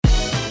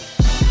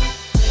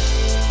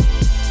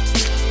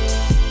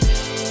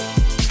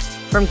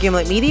From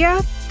Gimlet Media,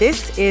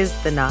 this is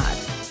The Nod.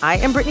 I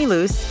am Brittany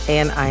Luce,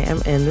 and I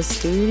am in the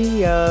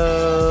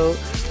studio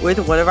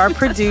with one of our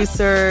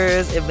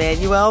producers,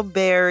 Emmanuel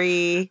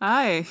Berry.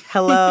 Hi.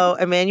 Hello.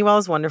 Emmanuel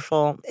is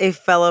wonderful, a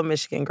fellow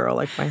Michigan girl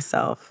like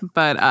myself.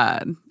 But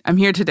I'm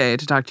here today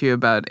to talk to you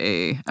about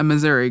a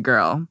Missouri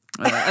girl.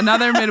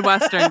 Another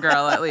Midwestern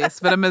girl, at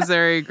least, but a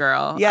Missouri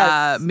girl.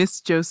 Yes. Miss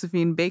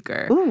Josephine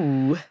Baker.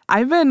 Ooh.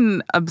 I've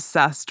been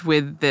obsessed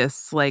with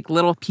this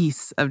little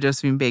piece of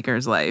Josephine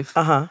Baker's life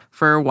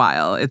for a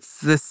while. It's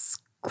this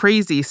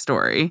crazy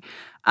story,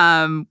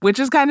 which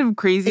is kind of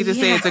crazy to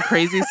say it's a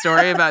crazy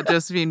story about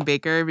Josephine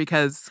Baker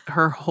because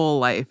her whole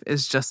life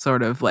is just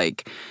sort of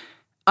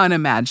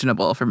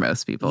unimaginable for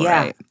most people,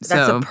 right?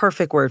 That's a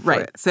perfect word for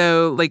it.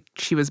 So,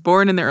 she was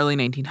born in the early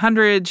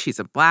 1900s. She's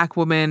a Black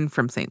woman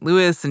from St.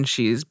 Louis, and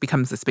she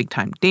becomes this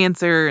big-time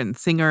dancer and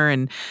singer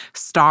and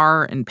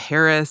star in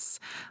Paris.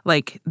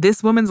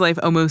 This woman's life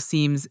almost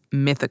seems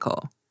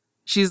mythical.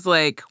 She's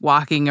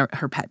walking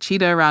her pet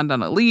cheetah around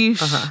on a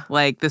leash.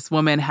 This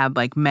woman had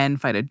men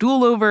fight a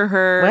duel over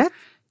her. What?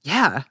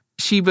 Yeah.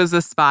 She was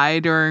a spy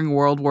during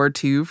World War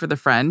II for the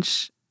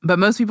French. But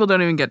most people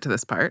don't even get to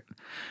this part,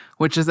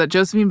 which is that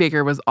Josephine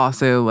Baker was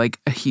also a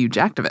huge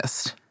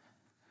activist.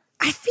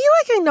 I feel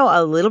like I know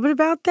a little bit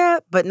about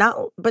that, but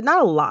not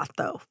a lot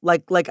though.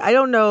 I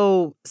don't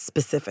know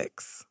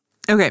specifics.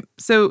 Okay,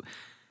 so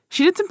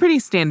she did some pretty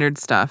standard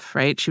stuff,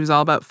 right? She was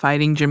all about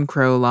fighting Jim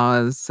Crow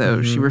laws.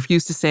 So she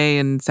refused to stay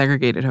in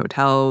segregated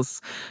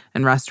hotels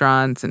and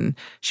restaurants, and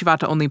she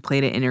fought to only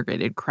play to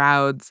integrated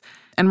crowds.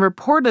 And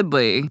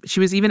reportedly, she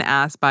was even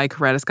asked by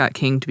Coretta Scott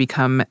King to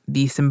become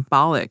the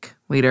symbolic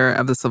leader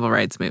of the civil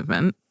rights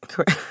movement.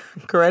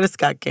 Coretta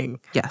Scott King.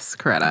 Yes,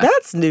 Coretta.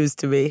 That's news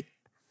to me.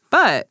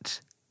 But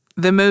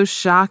the most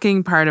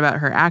shocking part about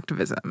her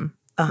activism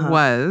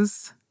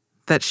was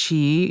that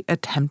she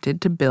attempted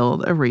to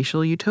build a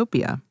racial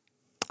utopia.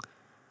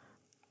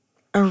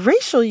 A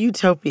racial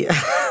utopia.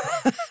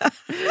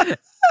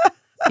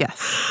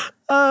 Yes.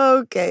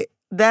 Okay.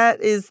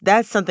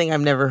 That's something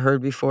I've never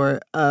heard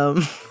before.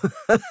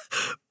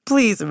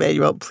 Please,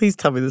 Emmanuel, please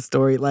tell me the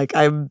story.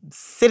 I'm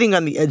sitting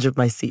on the edge of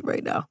my seat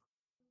right now.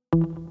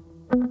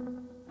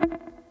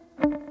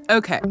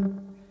 Okay.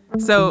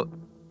 So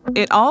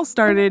it all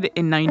started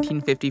in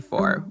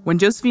 1954 when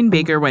Josephine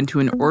Baker went to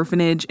an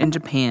orphanage in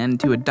Japan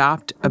to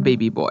adopt a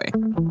baby boy.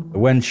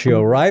 When she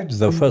arrived,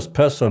 the first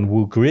person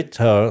who greeted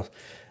her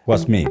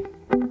was me.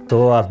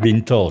 So I've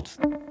been told.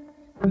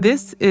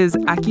 This is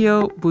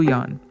Akio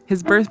Buyon.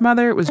 His birth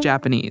mother was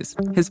Japanese.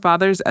 His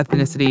father's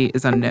ethnicity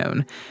is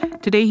unknown.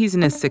 Today he's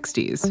in his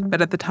 60s,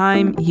 but at the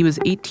time he was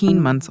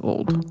 18 months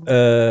old.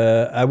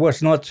 I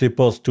was not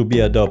supposed to be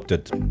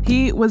adopted.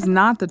 He was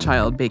not the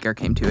child Baker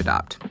came to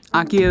adopt.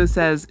 Akio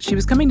says she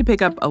was coming to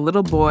pick up a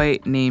little boy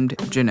named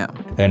Juno.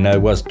 And I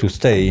was to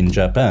stay in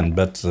Japan,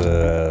 but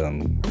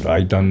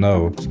I don't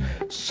know.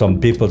 Some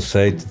people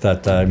said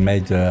that I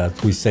made,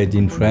 as we said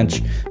in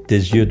French,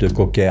 des yeux de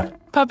cocker.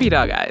 Puppy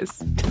dog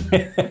eyes.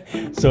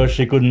 So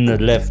she couldn't have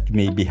left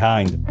me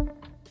behind.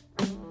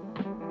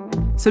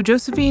 So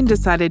Josephine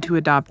decided to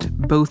adopt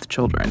both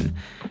children.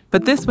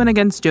 But this went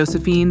against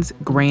Josephine's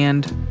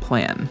grand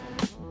plan.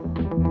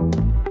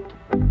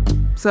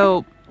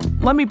 So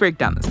let me break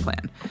down this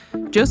plan.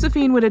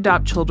 Josephine would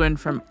adopt children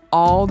from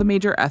all the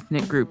major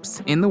ethnic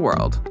groups in the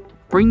world,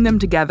 bring them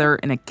together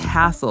in a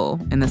castle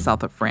in the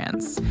south of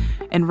France,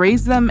 and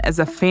raise them as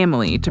a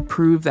family to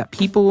prove that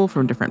people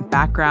from different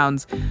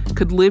backgrounds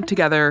could live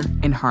together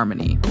in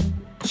harmony.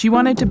 She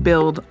wanted to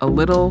build a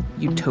little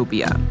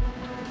utopia.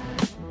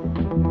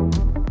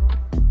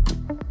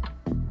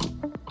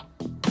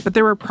 But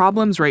there were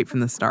problems right from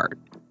the start.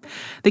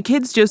 The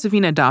kids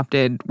Josephine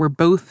adopted were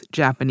both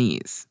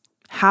Japanese.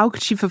 How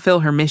could she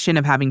fulfill her mission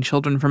of having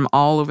children from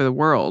all over the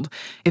world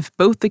if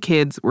both the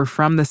kids were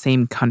from the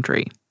same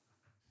country?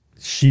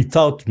 She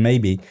thought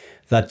maybe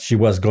that she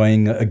was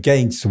going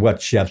against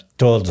what she had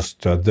told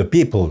the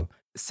people.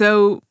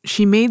 So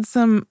she made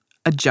some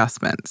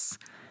adjustments.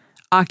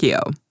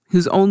 Akio,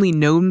 whose only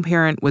known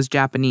parent was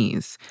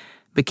Japanese,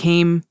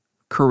 became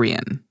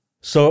Korean.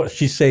 So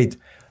she said,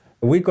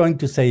 we're going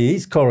to say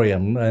he's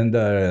Korean, and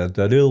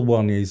the little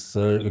one is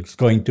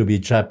going to be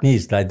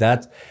Japanese, like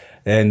that.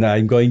 And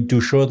I'm going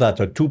to show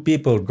that two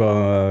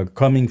people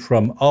coming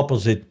from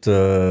opposite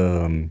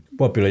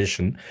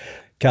population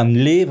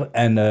can live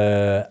and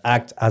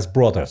act as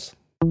brothers.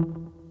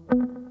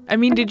 I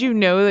mean, did you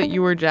know that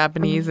you were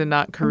Japanese and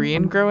not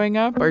Korean growing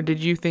up, or did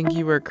you think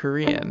you were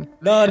Korean?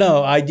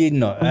 No, I didn't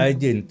know. I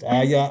didn't.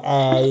 I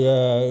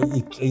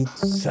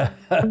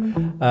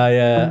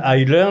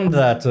learned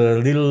that a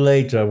little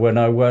later when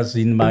I was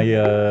in my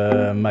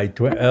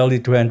early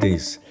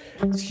 20s.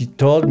 She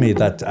told me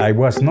that I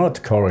was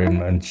not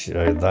Korean and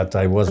that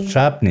I was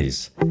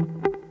Japanese.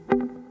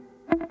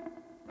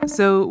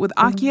 So with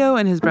Akio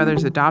and his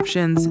brother's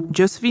adoptions,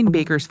 Josephine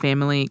Baker's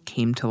family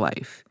came to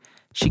life.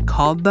 She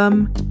called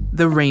them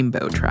the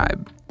Rainbow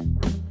Tribe.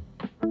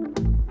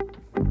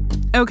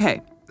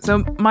 Okay,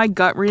 so my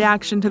gut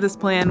reaction to this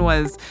plan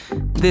was,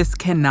 this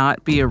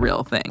cannot be a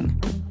real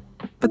thing.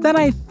 But then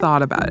I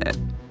thought about it.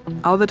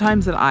 All the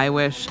times that I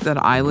wished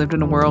that I lived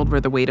in a world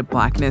where the weight of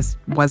blackness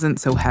wasn't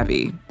so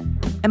heavy.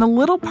 And a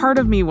little part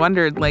of me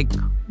wondered,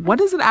 what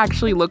does it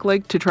actually look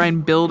like to try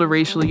and build a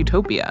racial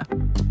utopia?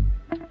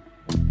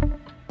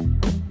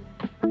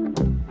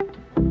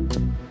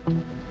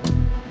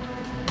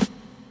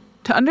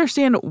 To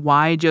understand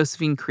why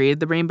Josephine created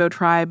the Rainbow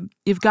Tribe,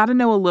 you've got to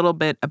know a little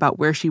bit about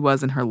where she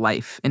was in her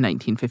life in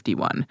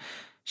 1951.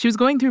 She was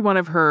going through one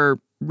of her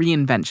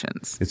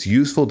reinventions. It's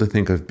useful to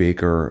think of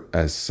Baker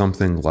as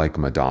something like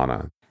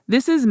Madonna.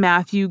 This is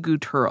Matthew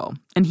Gutturl,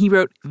 and he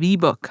wrote the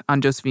book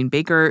on Josephine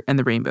Baker and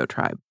the Rainbow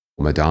Tribe.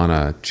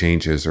 Madonna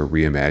changes or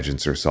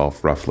reimagines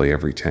herself roughly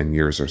every 10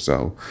 years or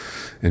so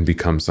and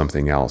becomes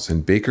something else.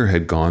 And Baker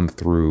had gone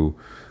through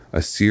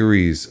a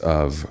series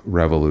of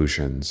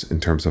revolutions in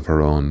terms of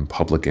her own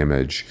public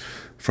image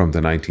from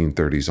the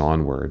 1930s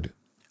onward.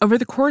 Over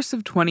the course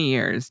of 20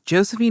 years,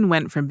 Josephine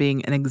went from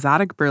being an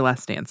exotic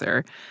burlesque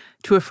dancer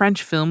to a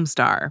French film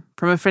star,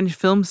 from a French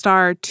film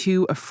star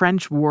to a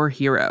French war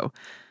hero.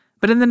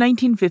 But in the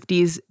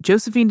 1950s,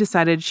 Josephine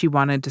decided she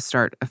wanted to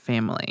start a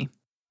family.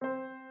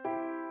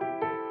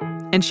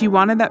 And she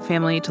wanted that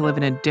family to live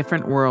in a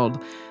different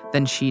world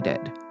than she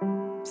did.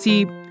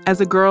 See,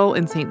 as a girl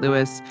in St.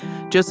 Louis,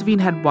 Josephine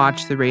had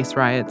watched the race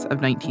riots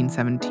of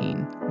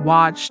 1917,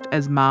 watched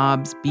as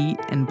mobs beat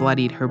and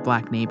bloodied her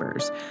black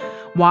neighbors,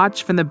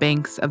 watched from the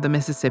banks of the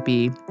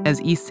Mississippi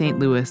as East St.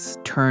 Louis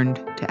turned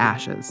to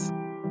ashes.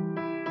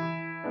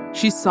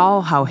 She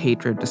saw how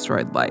hatred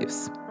destroyed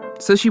lives.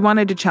 So she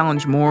wanted to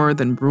challenge more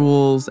than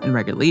rules and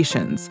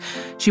regulations.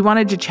 She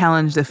wanted to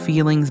challenge the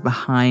feelings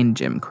behind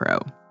Jim Crow.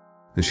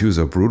 And she was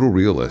a brutal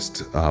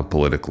realist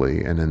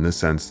politically, and in this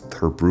sense,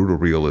 her brutal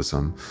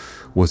realism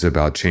was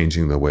about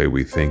changing the way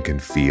we think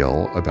and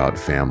feel about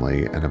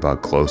family and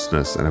about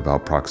closeness and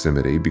about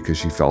proximity, because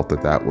she felt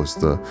that that was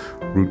the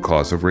root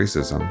cause of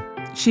racism.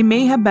 She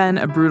may have been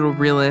a brutal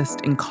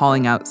realist in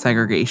calling out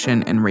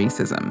segregation and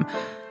racism,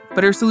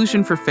 but her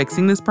solution for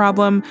fixing this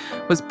problem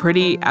was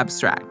pretty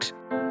abstract.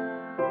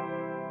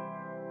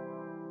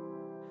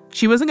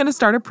 She wasn't going to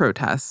start a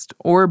protest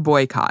or a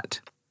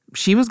boycott.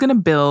 She was going to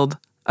build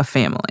a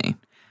family.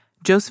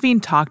 Josephine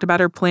talked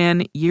about her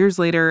plan years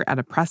later at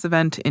a press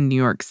event in New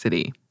York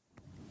City.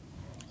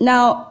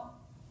 Now,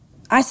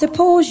 I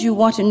suppose you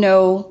want to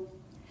know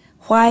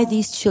why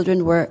these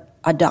children were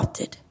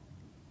adopted.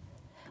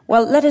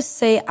 Well, let us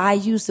say I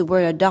use the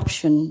word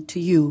adoption to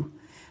you,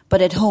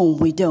 but at home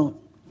we don't.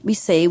 We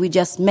say we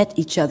just met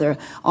each other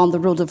on the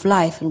road of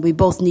life and we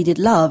both needed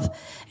love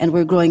and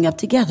we're growing up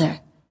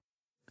together.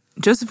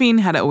 Josephine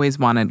had always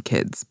wanted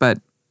kids, but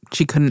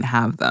she couldn't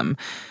have them.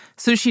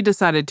 So she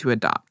decided to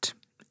adopt.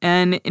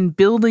 And in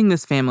building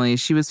this family,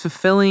 she was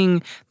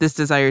fulfilling this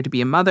desire to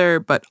be a mother,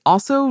 but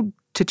also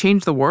to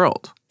change the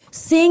world.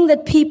 Seeing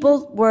that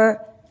people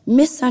were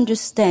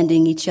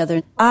misunderstanding each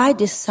other, I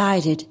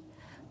decided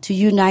to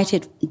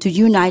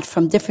unite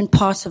from different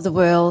parts of the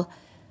world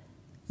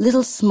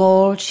little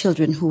small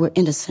children who were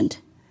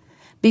innocent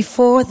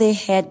before they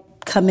had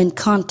come in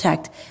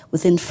contact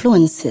with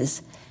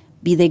influences,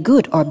 be they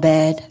good or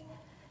bad,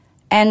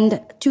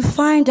 and to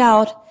find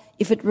out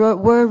if it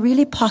were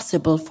really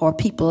possible for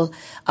people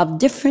of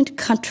different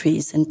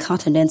countries and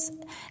continents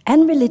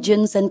and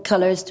religions and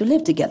colors to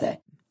live together.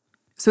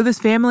 So this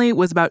family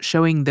was about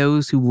showing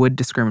those who would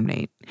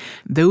discriminate,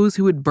 those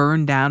who would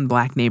burn down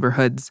black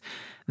neighborhoods,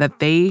 that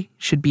they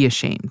should be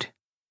ashamed.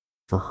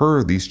 For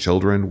her, these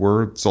children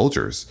were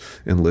soldiers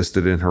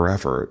enlisted in her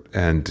effort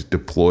and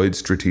deployed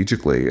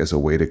strategically as a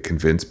way to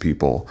convince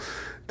people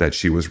that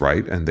she was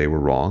right and they were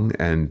wrong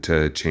and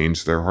to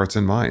change their hearts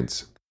and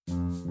minds.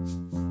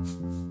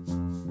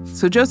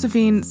 So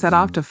Josephine set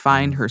off to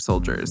find her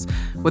soldiers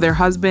with her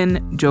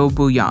husband, Joe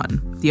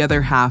Bouillon, the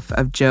other half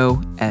of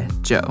Joe et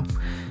Joe.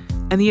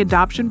 And the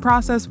adoption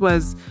process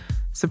was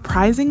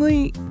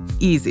surprisingly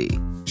easy.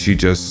 She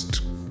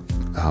just,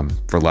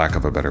 for lack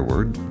of a better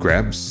word,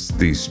 grabs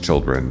these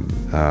children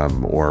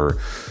or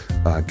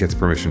gets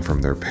permission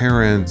from their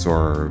parents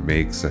or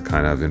makes a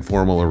kind of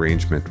informal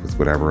arrangement with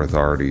whatever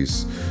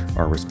authorities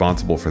are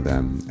responsible for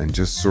them and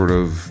just sort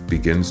of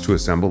begins to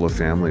assemble a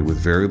family with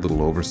very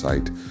little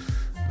oversight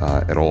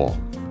at all.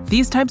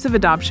 These types of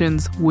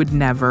adoptions would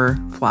never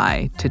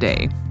fly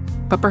today.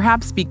 But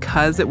perhaps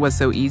because it was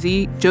so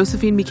easy,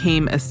 Josephine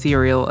became a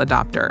serial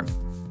adopter.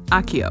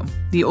 Akio,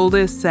 the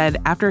oldest,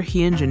 said after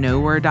he and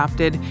Jeannot were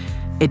adopted,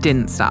 it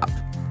didn't stop.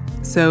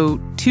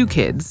 So 2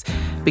 kids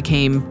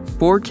became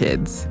 4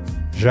 kids.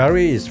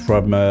 Jerry is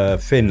from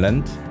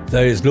Finland.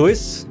 There is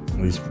Louis,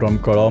 who is from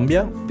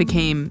Colombia.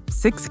 Became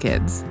 6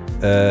 kids.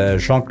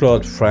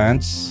 Jean-Claude,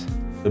 France.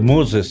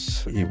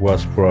 Moses, he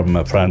was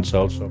from France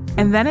also.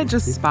 And then it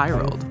just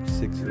spiraled.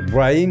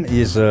 Brahim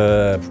is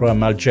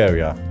from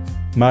Algeria.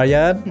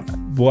 Marianne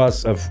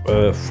was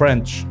a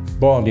French,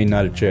 born in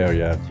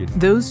Algeria.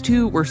 Those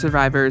 2 were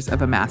survivors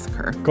of a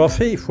massacre.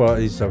 Kofi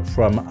is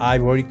from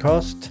Ivory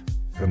Coast.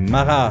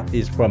 Mara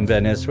is from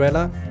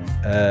Venezuela.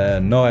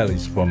 Noel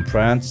is from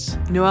France.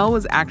 Noel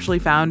was actually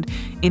found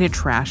in a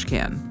trash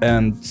can.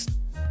 And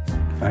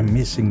I'm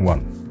missing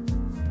one.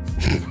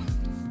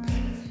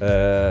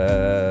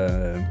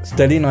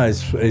 Stelina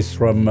is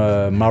from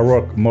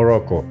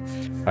Morocco,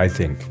 I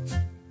think.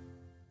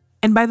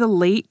 And by the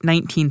late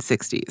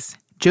 1960s,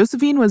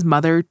 Josephine was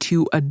mother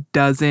to a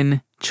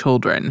dozen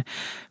children,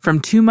 from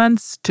 2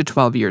 months to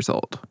 12 years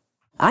old.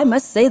 I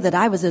must say that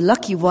I was a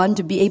lucky one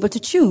to be able to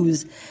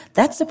choose.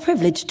 That's a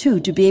privilege,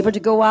 too, to be able to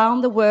go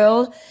around the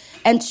world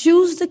and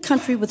choose the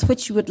country with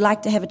which you would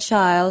like to have a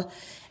child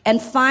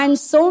and find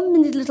so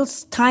many little,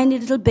 tiny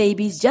little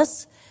babies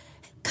just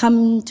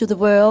come to the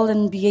world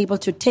and be able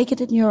to take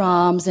it in your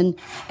arms and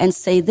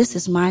say, this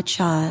is my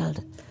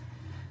child.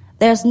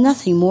 There's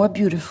nothing more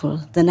beautiful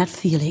than that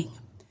feeling.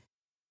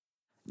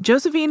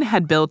 Josephine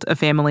had built a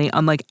family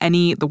unlike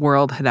any the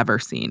world had ever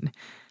seen.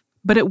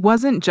 But it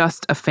wasn't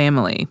just a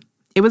family.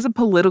 It was a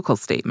political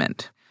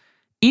statement.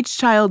 Each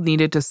child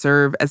needed to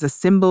serve as a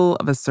symbol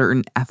of a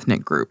certain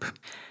ethnic group.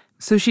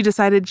 So she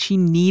decided she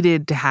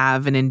needed to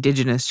have an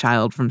indigenous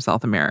child from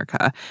South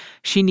America.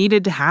 She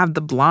needed to have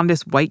the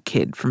blondest white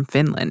kid from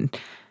Finland.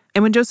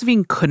 And when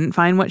Josephine couldn't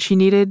find what she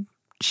needed,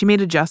 she made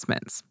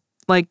adjustments.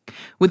 Like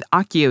with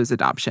Akio's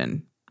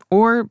adoption.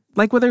 Or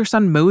like with her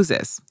son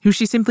Moses, who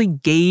she simply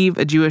gave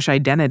a Jewish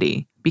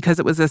identity because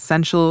it was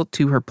essential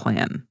to her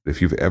plan. If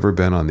you've ever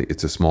been on the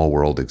It's a Small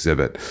World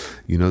exhibit,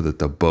 you know that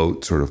the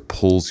boat sort of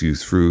pulls you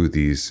through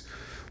these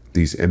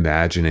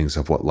imaginings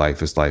of what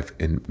life is like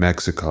in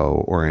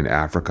Mexico or in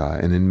Africa.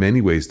 And in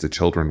many ways, the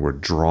children were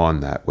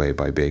drawn that way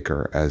by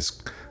Baker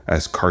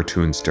as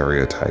cartoon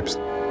stereotypes.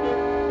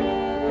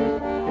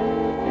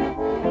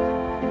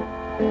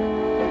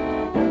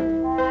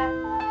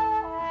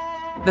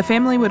 The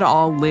family would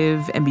all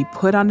live and be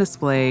put on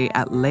display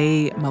at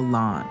Les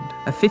Melandes,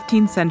 a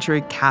 15th century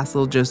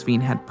castle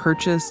Josephine had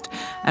purchased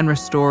and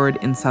restored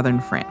in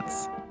southern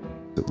France.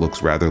 It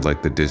looks rather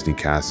like the Disney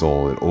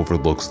castle. It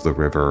overlooks the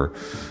river.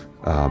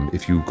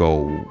 If you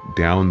go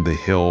down the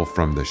hill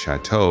from the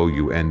chateau,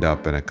 you end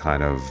up in a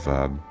kind of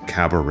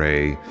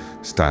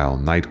cabaret-style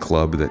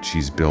nightclub that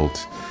she's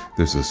built.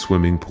 There's a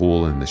swimming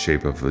pool in the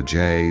shape of a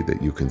J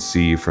that you can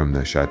see from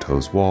the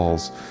chateau's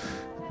walls.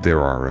 There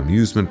are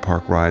amusement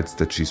park rides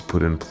that she's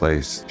put in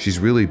place. She's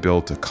really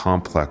built a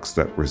complex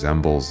that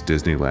resembles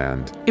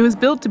Disneyland. It was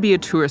built to be a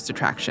tourist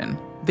attraction.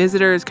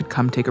 Visitors could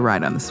come take a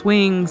ride on the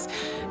swings,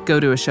 go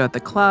to a show at the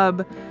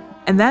club,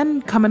 and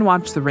then come and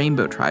watch the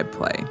Rainbow Tribe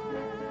play.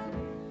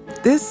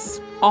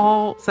 This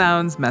all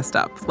sounds messed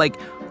up.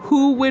 Like,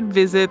 who would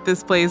visit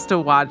this place to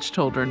watch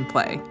children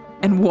play?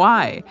 And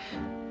why?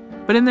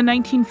 But in the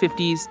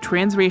 1950s,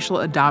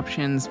 transracial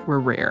adoptions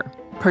were rare,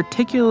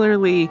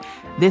 particularly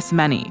this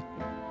many.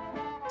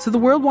 So the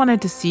world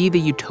wanted to see the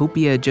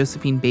utopia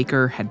Josephine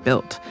Baker had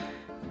built.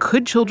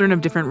 Could children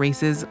of different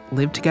races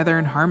live together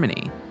in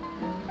harmony?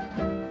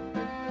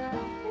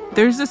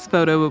 There's this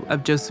photo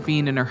of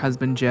Josephine and her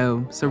husband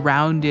Joe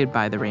surrounded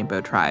by the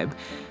Rainbow Tribe.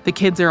 The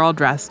kids are all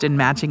dressed in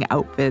matching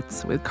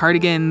outfits with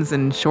cardigans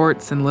and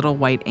shorts and little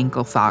white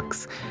ankle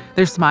socks.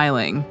 They're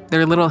smiling,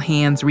 their little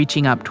hands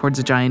reaching up towards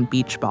a giant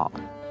beach ball.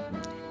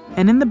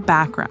 And in the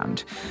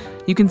background,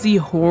 you can see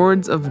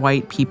hordes of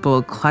white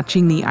people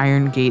clutching the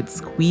iron gate,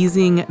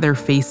 squeezing their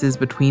faces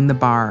between the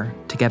bar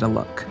to get a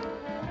look.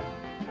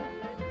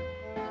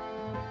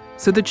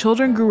 So the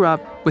children grew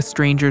up with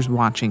strangers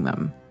watching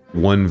them.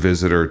 One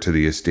visitor to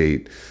the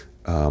estate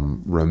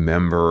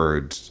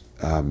remembered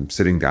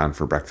sitting down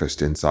for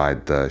breakfast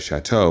inside the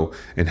chateau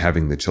and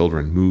having the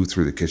children move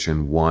through the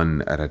kitchen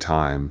one at a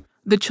time.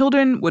 The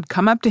children would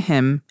come up to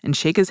him and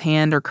shake his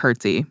hand or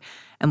curtsy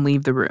and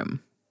leave the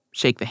room.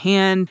 Shake the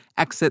hand,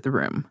 exit the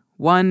room,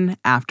 one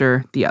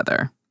after the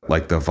other.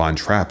 Like the Von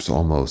Trapps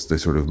almost, they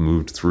sort of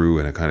moved through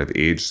in a kind of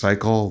age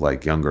cycle,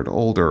 like younger to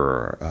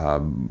older,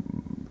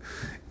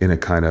 in a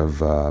kind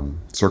of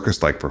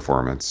circus-like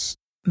performance.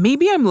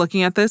 Maybe I'm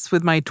looking at this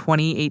with my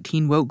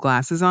 2018 woke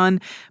glasses on,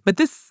 but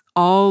this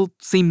all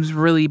seems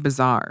really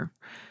bizarre.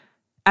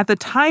 At the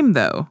time,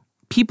 though,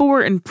 people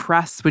were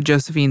impressed with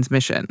Josephine's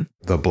mission.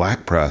 The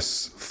Black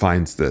press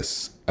finds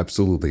this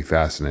absolutely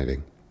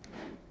fascinating.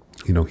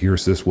 You know,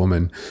 here's this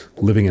woman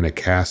living in a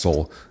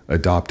castle,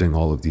 adopting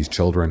all of these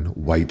children,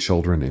 white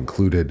children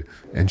included,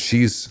 and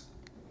she's,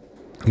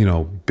 you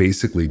know,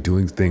 basically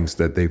doing things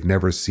that they've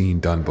never seen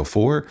done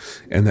before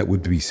and that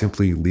would be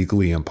simply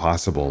legally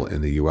impossible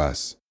in the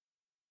U.S.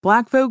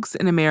 Black folks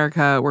in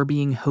America were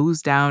being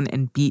hosed down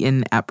and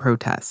beaten at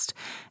protest.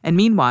 And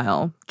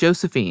meanwhile,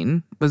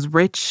 Josephine was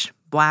rich,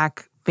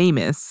 Black,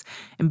 famous,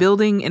 and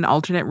building an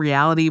alternate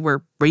reality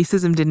where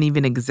racism didn't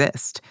even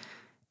exist.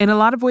 In a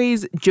lot of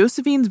ways,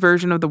 Josephine's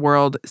version of the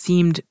world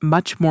seemed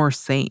much more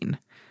sane.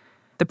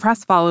 The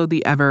press followed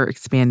the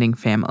ever-expanding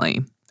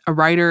family. A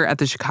writer at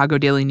the Chicago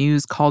Daily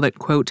News called it,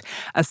 quote,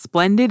 a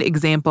splendid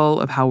example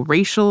of how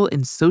racial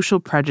and social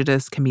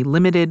prejudice can be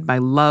limited by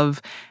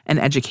love and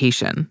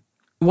education.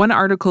 One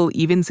article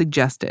even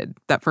suggested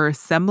that for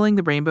assembling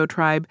the Rainbow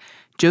Tribe,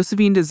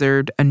 Josephine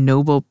deserved a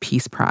Nobel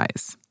Peace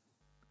Prize.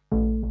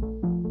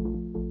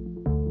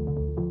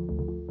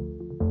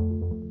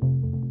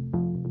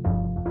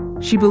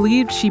 She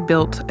believed she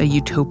built a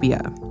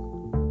utopia.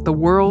 The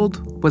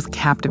world was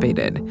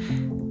captivated.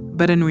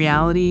 But in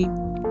reality,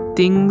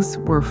 things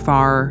were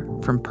far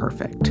from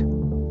perfect.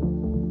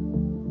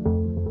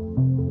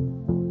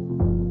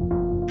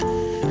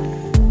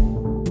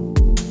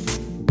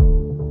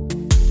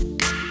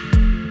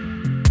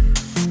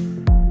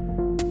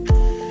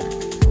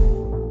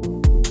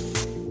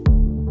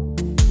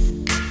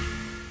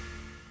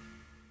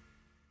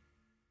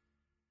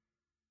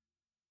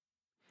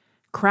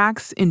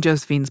 Cracks in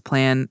Josephine's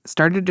plan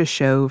started to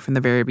show from the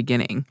very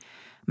beginning.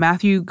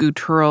 Matthew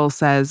Gutturl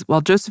says while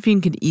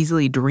Josephine could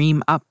easily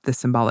dream up the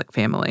symbolic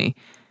family,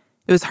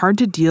 it was hard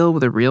to deal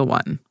with a real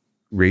one.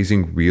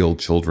 Raising real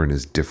children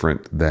is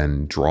different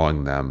than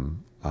drawing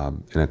them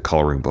in a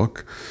coloring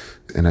book.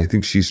 And I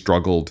think she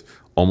struggled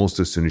almost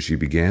as soon as she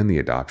began the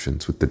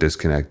adoptions with the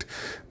disconnect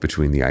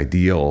between the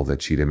ideal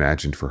that she'd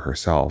imagined for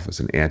herself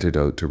as an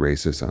antidote to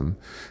racism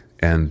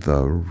and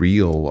the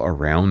real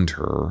around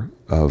her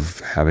of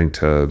having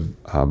to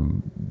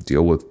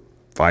deal with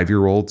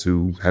 5-year-olds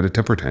who had a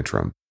temper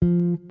tantrum.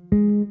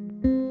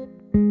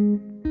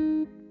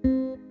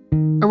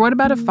 Or what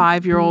about a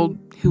 5-year-old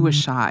who was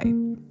shy,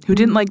 who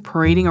didn't like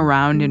parading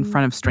around in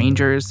front of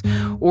strangers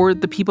or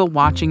the people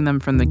watching them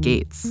from the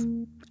gates?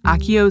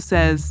 Akio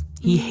says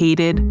he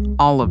hated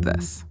all of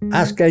this.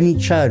 Ask any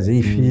child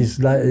if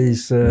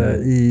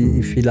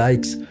he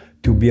likes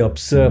to be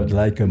observed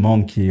like a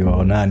monkey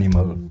or an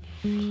animal.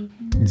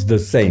 It's the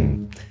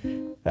same.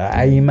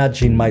 I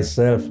imagine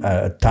myself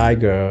a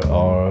tiger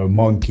or a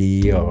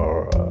monkey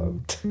or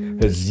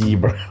a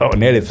zebra or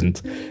an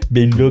elephant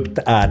being looked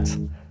at.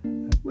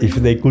 If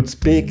they could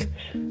speak,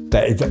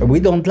 we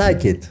don't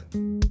like it.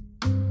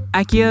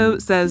 Akio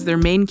says their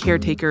main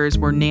caretakers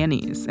were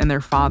nannies and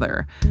their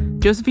father.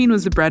 Josephine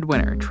was the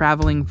breadwinner,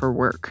 traveling for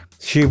work.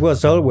 She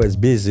was always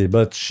busy,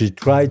 but she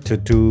tried to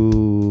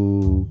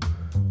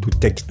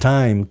take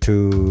time,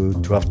 to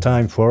have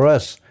time for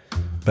us.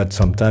 But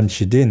sometimes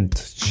she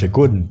didn't. She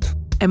couldn't.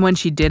 And when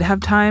she did have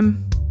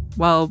time,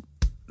 well,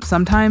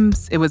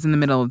 sometimes it was in the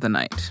middle of the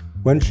night.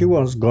 When she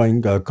was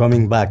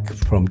coming back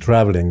from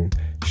traveling,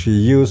 she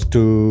used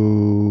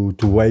to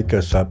wake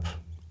us up,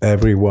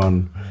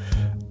 everyone,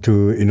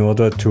 in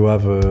order to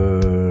have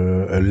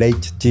a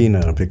late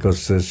dinner,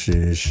 because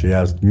she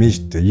has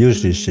missed.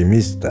 Usually she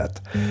missed that.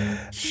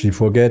 She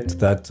forget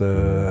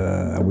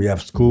that we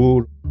have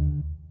school.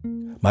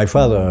 My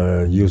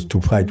father used to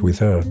fight with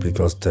her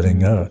because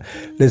telling her,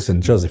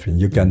 listen, Josephine,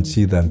 you can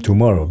see them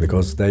tomorrow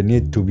because they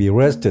need to be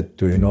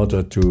rested in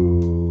order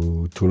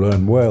to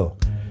learn well.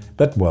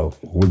 But, well,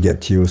 we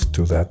get used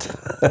to that.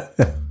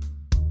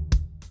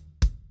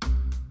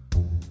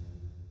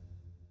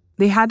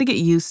 They had to get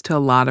used to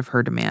a lot of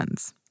her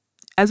demands.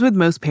 As with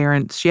most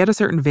parents, she had a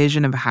certain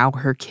vision of how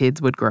her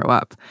kids would grow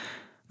up.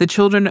 The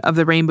children of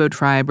the Rainbow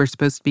Tribe were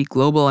supposed to be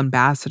global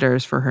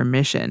ambassadors for her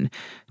mission.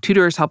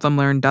 Tutors helped them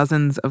learn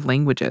dozens of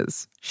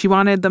languages. She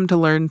wanted them to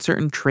learn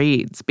certain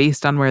trades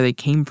based on where they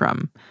came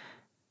from.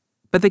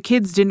 But the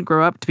kids didn't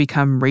grow up to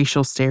become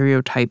racial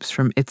stereotypes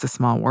from It's a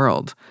Small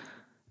World.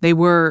 They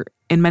were,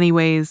 in many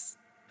ways,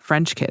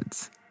 French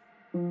kids.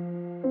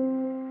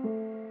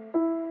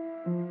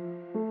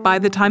 By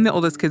the time the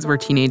oldest kids were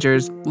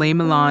teenagers, Les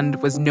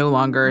Milandes was no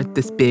longer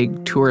this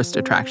big tourist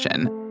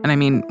attraction. And I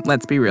mean,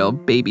 let's be real,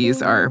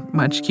 babies are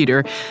much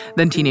cuter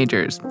than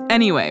teenagers.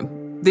 Anyway,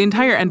 the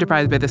entire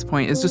enterprise by this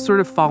point is just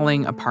sort of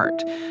falling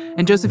apart.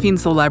 And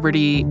Josephine's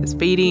celebrity is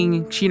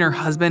fading. She and her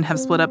husband have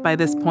split up by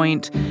this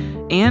point,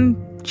 and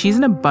she's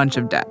in a bunch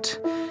of debt.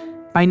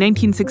 By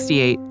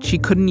 1968, she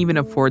couldn't even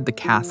afford the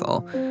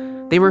castle.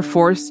 They were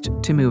forced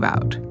to move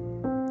out.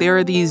 There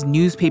are these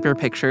newspaper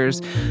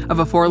pictures of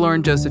a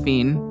forlorn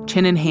Josephine.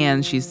 Chin in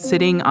hand, she's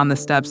sitting on the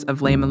steps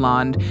of Les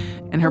Milandes,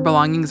 and her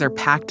belongings are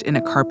packed in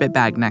a carpet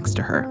bag next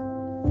to her.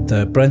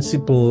 The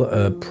principal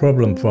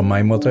problem for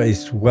my mother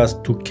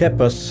was to keep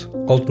us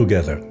all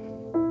together.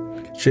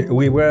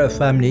 We were a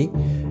family,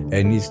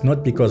 and it's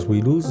not because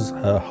we lose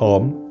her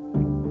home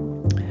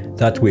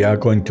that we are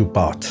going to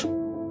part.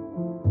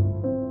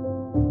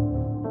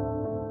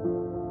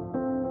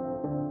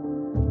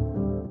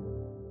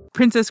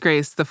 Princess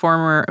Grace, the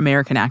former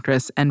American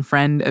actress and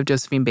friend of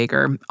Josephine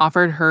Baker,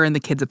 offered her and the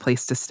kids a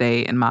place to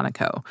stay in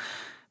Monaco.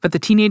 But the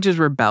teenagers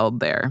rebelled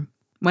there.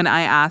 When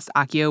I asked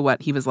Akio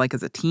what he was like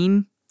as a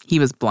teen, he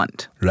was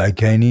blunt.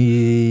 Like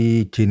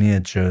any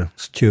teenager,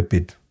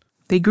 stupid.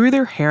 They grew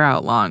their hair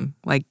out long,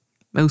 like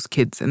most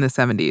kids in the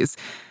 70s.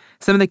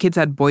 Some of the kids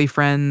had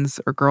boyfriends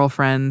or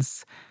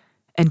girlfriends.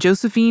 And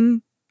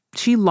Josephine,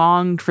 she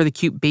longed for the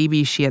cute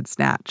babies she had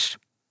snatched,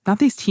 not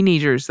these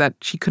teenagers that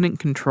she couldn't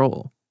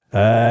control.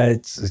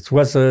 It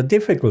was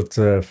difficult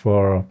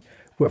for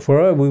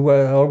her. We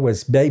were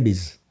always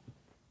babies.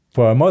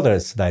 For our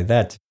mothers, like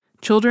that.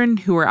 Children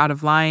who were out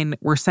of line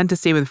were sent to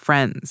stay with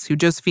friends who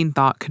Josephine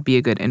thought could be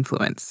a good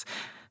influence.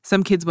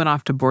 Some kids went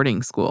off to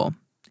boarding school,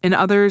 and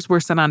others were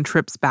sent on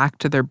trips back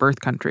to their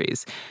birth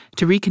countries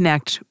to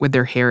reconnect with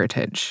their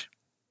heritage.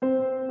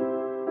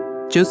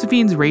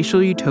 Josephine's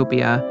racial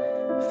utopia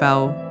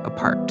fell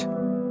apart.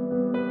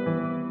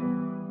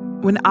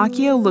 When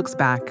Akio looks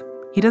back,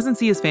 he doesn't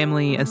see his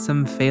family as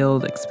some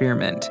failed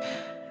experiment.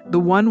 The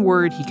one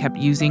word he kept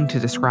using to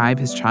describe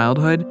his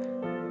childhood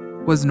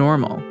was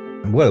normal.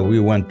 Well, we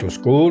went to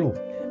school,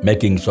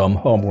 making some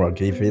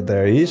homework if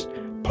there is,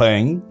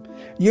 playing.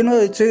 You know,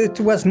 it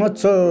was not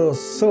so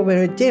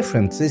very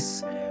different.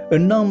 It's a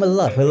normal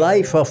life, a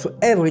life of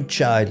every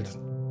child.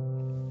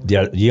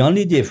 The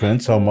only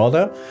difference, our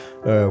mother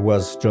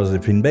was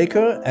Josephine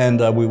Baker, and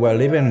we were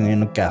living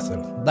in a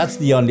castle. That's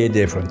the only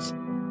difference.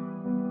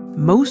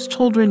 Most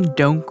children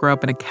don't grow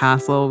up in a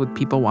castle with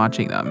people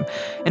watching them,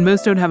 and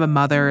most don't have a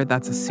mother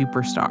that's a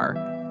superstar.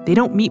 They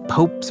don't meet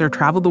popes or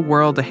travel the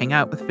world to hang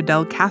out with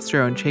Fidel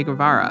Castro and Che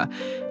Guevara.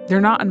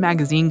 They're not on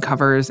magazine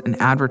covers and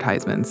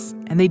advertisements,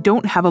 and they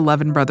don't have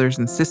 11 brothers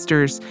and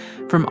sisters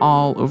from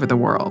all over the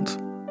world.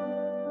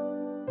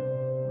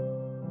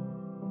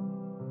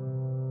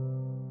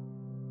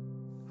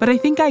 But I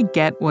think I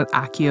get what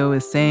Akio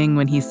is saying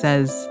when he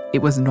says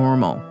it was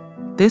normal.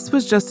 This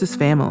was just his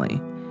family.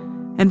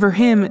 And for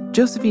him,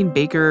 Josephine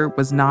Baker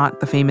was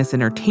not the famous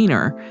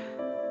entertainer.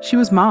 She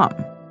was mom.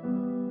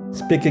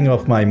 Speaking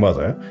of my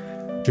mother,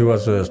 she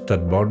was a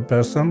stud-born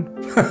person.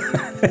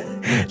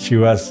 She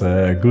was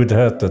a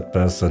good-hearted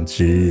person.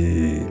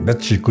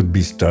 But she could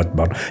be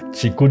stud-born.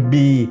 She could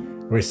be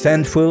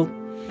resentful.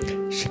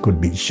 She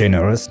could be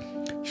generous.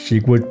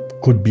 She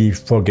could be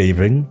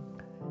forgiving.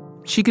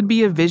 She could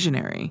be a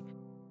visionary.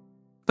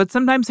 But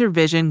sometimes her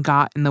vision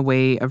got in the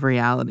way of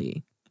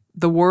reality.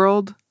 The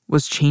world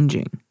was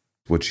changing.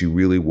 What she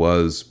really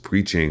was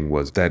preaching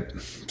was that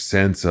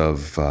sense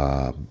of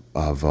a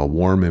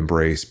warm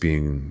embrace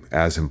being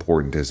as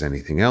important as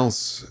anything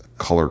else,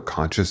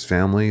 color-conscious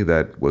family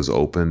that was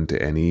open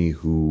to any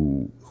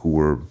who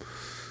were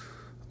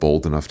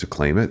bold enough to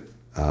claim it.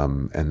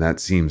 And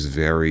that seems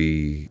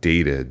very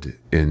dated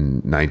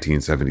in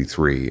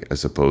 1973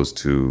 as opposed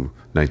to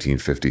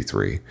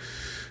 1953.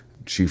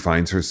 She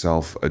finds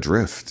herself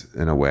adrift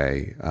in a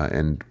way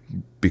and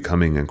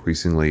becoming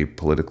increasingly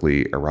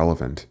politically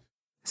irrelevant.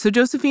 So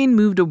Josephine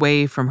moved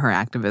away from her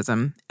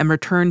activism and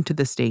returned to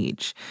the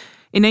stage.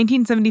 In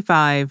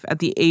 1975, at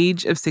the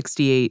age of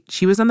 68,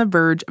 she was on the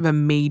verge of a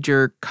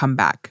major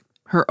comeback,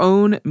 her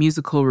own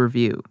musical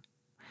revue.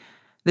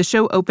 The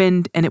show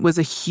opened and it was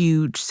a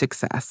huge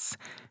success.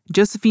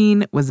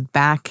 Josephine was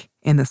back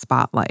in the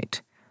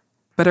spotlight.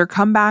 But her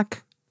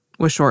comeback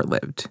was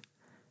short-lived.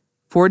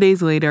 4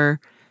 days later,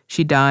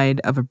 she died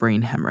of a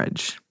brain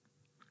hemorrhage.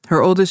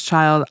 Her oldest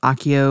child,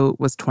 Akio,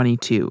 was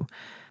 22.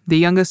 The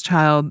youngest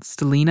child,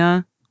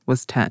 Stelina,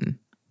 was 10.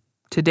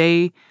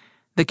 Today,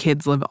 the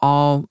kids live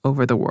all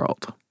over the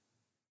world.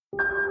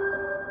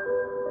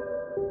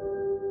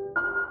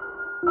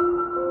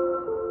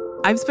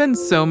 I've spent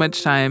so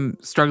much time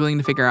struggling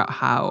to figure out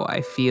how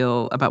I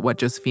feel about what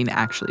Josephine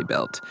actually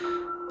built.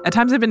 At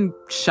times, I've been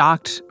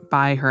shocked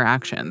by her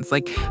actions.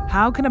 Like,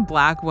 how can a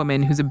Black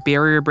woman who's a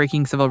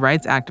barrier-breaking civil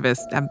rights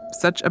activist have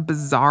such a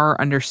bizarre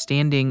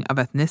understanding of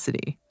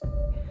ethnicity?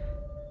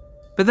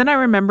 But then I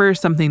remember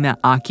something that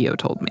Akio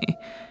told me.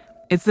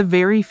 It's the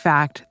very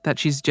fact that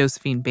she's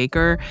Josephine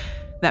Baker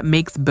that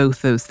makes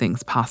both those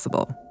things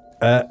possible.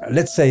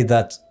 Let's say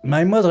that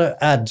my mother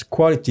had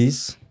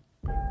qualities,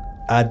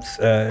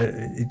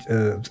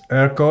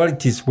 her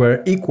qualities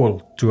were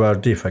equal to her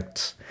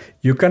defects.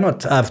 You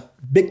cannot have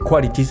big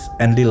qualities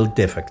and little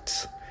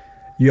defects.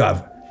 You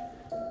have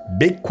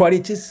big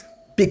qualities,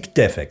 big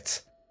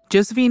defects.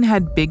 Josephine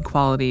had big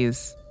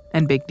qualities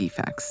and big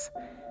defects.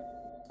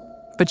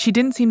 But she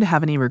didn't seem to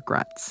have any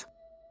regrets.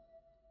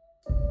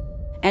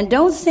 And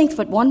don't think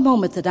for one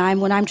moment that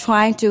when I'm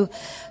trying to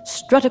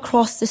strut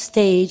across the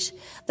stage,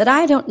 that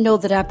I don't know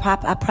that I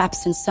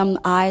perhaps in some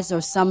eyes or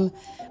some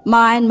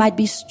mind might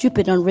be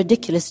stupid or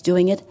ridiculous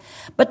doing it.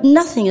 But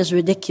nothing is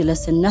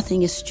ridiculous and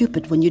nothing is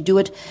stupid when you do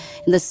it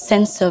in the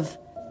sense of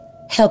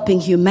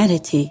helping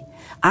humanity.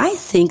 I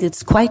think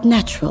it's quite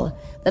natural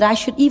that I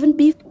should even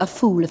be a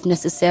fool if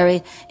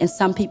necessary in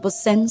some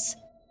people's sense.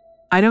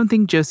 I don't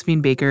think Josephine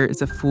Baker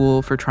is a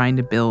fool for trying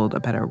to build a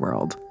better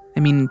world.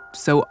 I mean,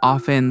 so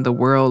often the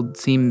world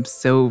seems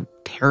so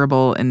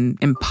terrible and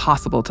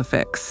impossible to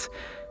fix.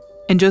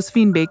 And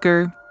Josephine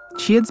Baker,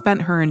 she had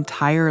spent her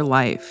entire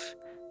life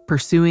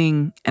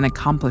pursuing and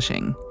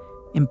accomplishing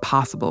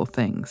impossible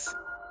things.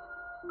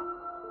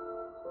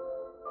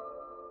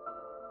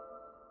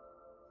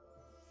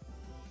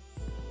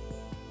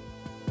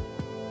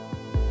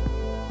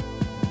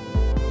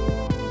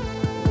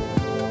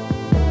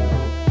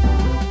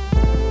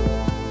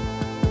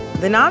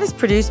 The Nod is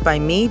produced by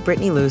me,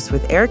 Brittany Luce,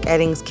 with Eric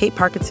Eddings, Kate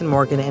Parkinson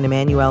Morgan, and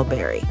Emmanuel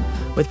Berry,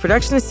 with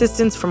production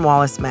assistance from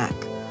Wallace Mack.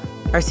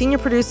 Our senior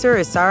producer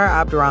is Sarah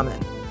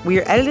Abdurrahman. We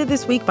are edited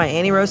this week by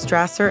Annie Rose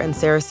Strasser and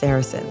Sarah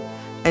Saracen.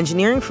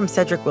 Engineering from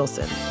Cedric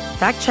Wilson.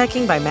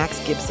 Fact-checking by Max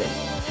Gibson.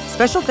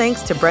 Special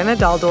thanks to Brenna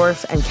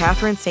Daldorf and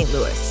Catherine St.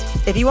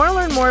 Louis. If you want to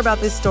learn more about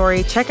this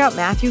story, check out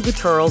Matthew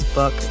Guttural's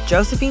book,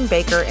 Josephine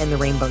Baker and the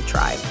Rainbow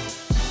Tribe.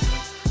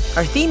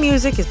 Our theme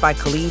music is by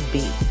Khalid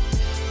B.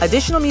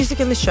 Additional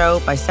music in the show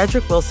by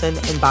Cedric Wilson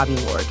and Bobby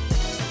Ward.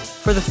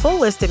 For the full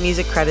list of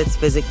music credits,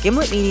 visit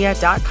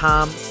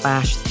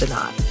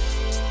gimletmedia.com/thenod.